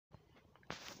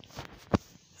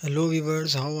Hello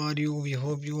viewers, how are you? We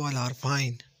hope you all are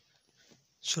fine.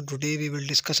 So today we will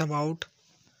discuss about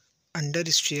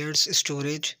understated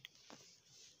storage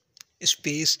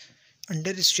space,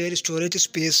 understated storage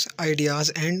space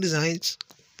ideas and designs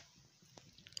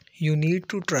you need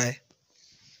to try.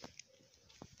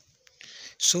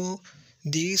 So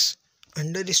these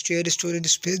understated storage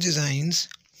space designs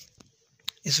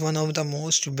is one of the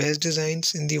most best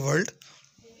designs in the world.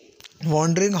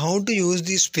 Wondering how to use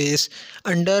the space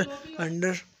under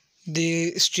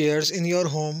the stairs in your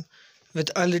home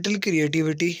with a little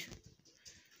creativity.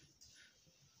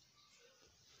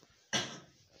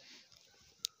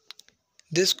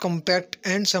 This compact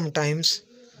and sometimes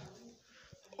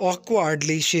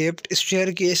awkwardly shaped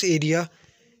staircase area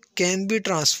can be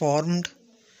transformed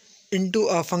into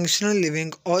a functional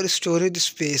living or storage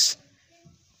space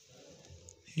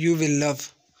you will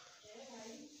love.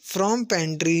 From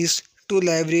pantries to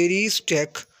libraries,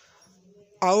 check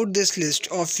out this list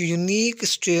of unique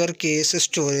staircase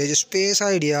storage space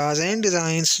ideas and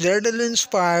designs that will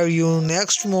inspire your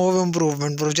next move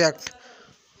improvement project.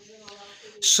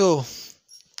 So,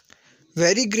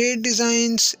 very great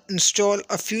designs. Install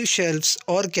a few shelves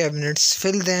or cabinets,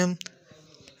 fill them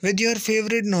with your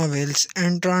favorite novels,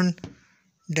 and turn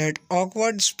that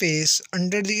awkward space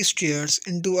under the stairs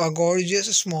into a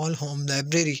gorgeous small home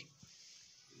library.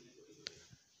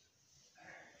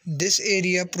 This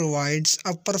area provides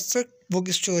a perfect book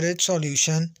storage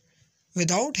solution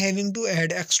without having to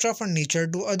add extra furniture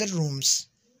to other rooms.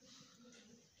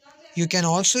 You can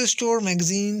also store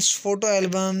magazines, photo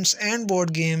albums, and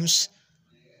board games,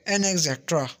 and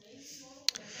etc.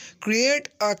 Create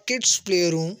a kids'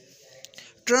 playroom.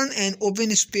 Turn an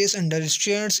open space under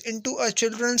stairs into a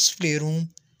children's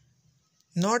playroom.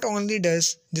 Not only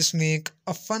does this make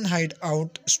a fun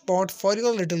hideout spot for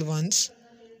your little ones,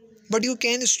 but you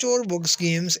can store books,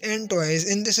 games, and toys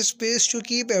in this space to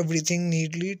keep everything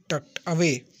neatly tucked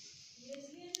away.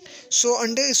 So,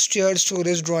 under shared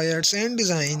storage drawers and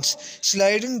designs,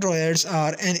 sliding drawers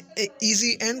are an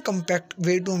easy and compact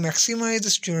way to maximize the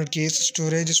staircase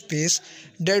storage space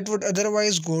that would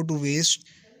otherwise go to waste.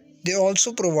 They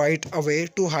also provide a way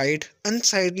to hide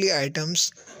unsightly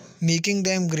items, making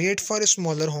them great for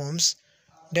smaller homes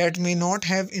that may not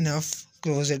have enough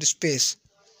closet space.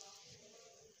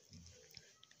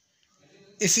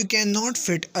 If you cannot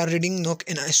fit a reading nook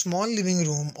in a small living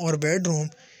room or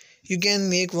bedroom, you can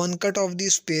make one cut of the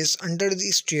space under the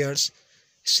stairs,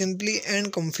 simply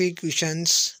and comfy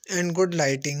cushions and good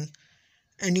lighting,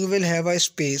 and you will have a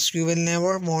space you will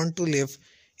never want to live.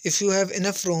 If you have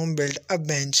enough room, build a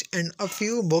bench and a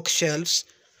few bookshelves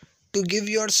to give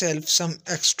yourself some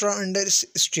extra under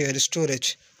stair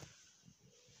storage.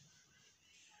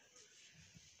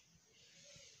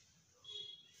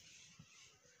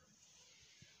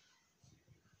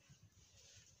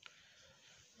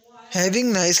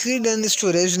 Having nicely done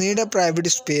storage, need a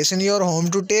private space in your home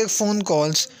to take phone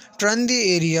calls. Turn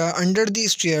the area under the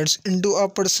stairs into a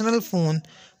personal phone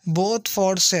booth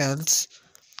for sales.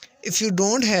 If you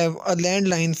don't have a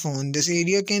landline phone, this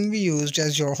area can be used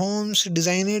as your home's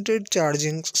designated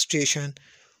charging station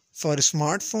for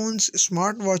smartphones,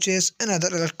 smartwatches, and other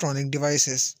electronic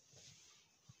devices.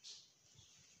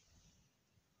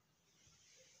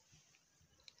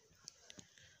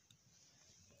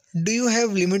 Do you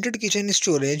have limited kitchen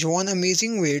storage? One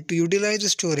amazing way to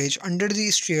utilize storage under the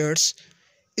stairs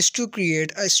is to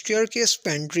create a staircase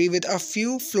pantry with a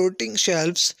few floating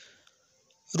shelves,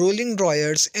 rolling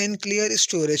drawers, and clear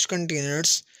storage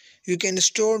containers. You can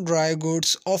store dry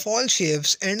goods of all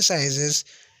shapes and sizes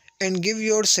and give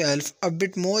yourself a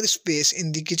bit more space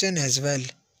in the kitchen as well.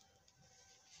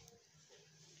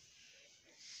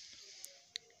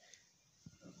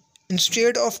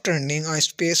 Instead of turning a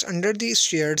space under the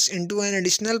stairs into an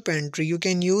additional pantry, you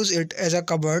can use it as a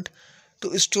cupboard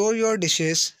to store your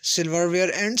dishes,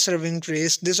 silverware, and serving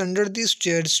trays. This under the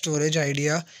stairs storage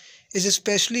idea is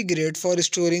especially great for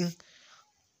storing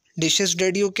dishes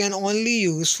that you can only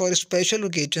use for special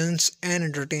occasions and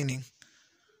entertaining.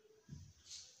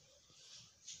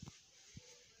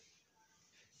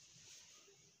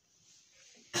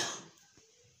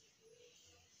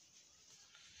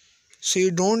 So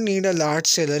you don't need a large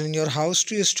cellar in your house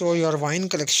to store your wine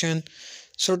collection.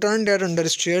 So turn that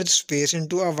understairs space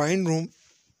into a wine room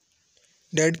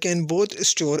that can both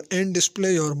store and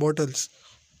display your bottles.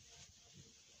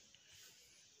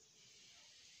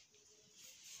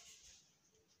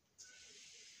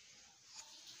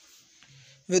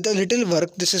 With a little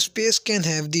work, this space can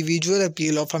have the visual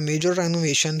appeal of a major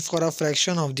renovation for a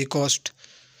fraction of the cost.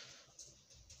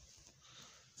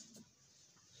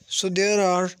 So there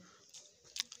are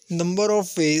Number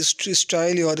of ways to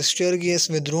style your staircase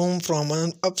with room from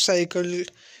an upcycled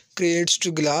crates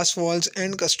to glass walls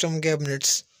and custom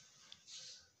cabinets.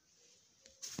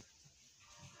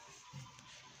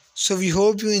 So we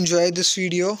hope you enjoyed this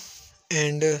video,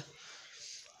 and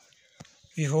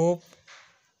we hope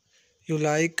you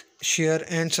like, share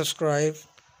and subscribe.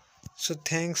 So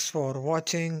thanks for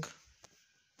watching.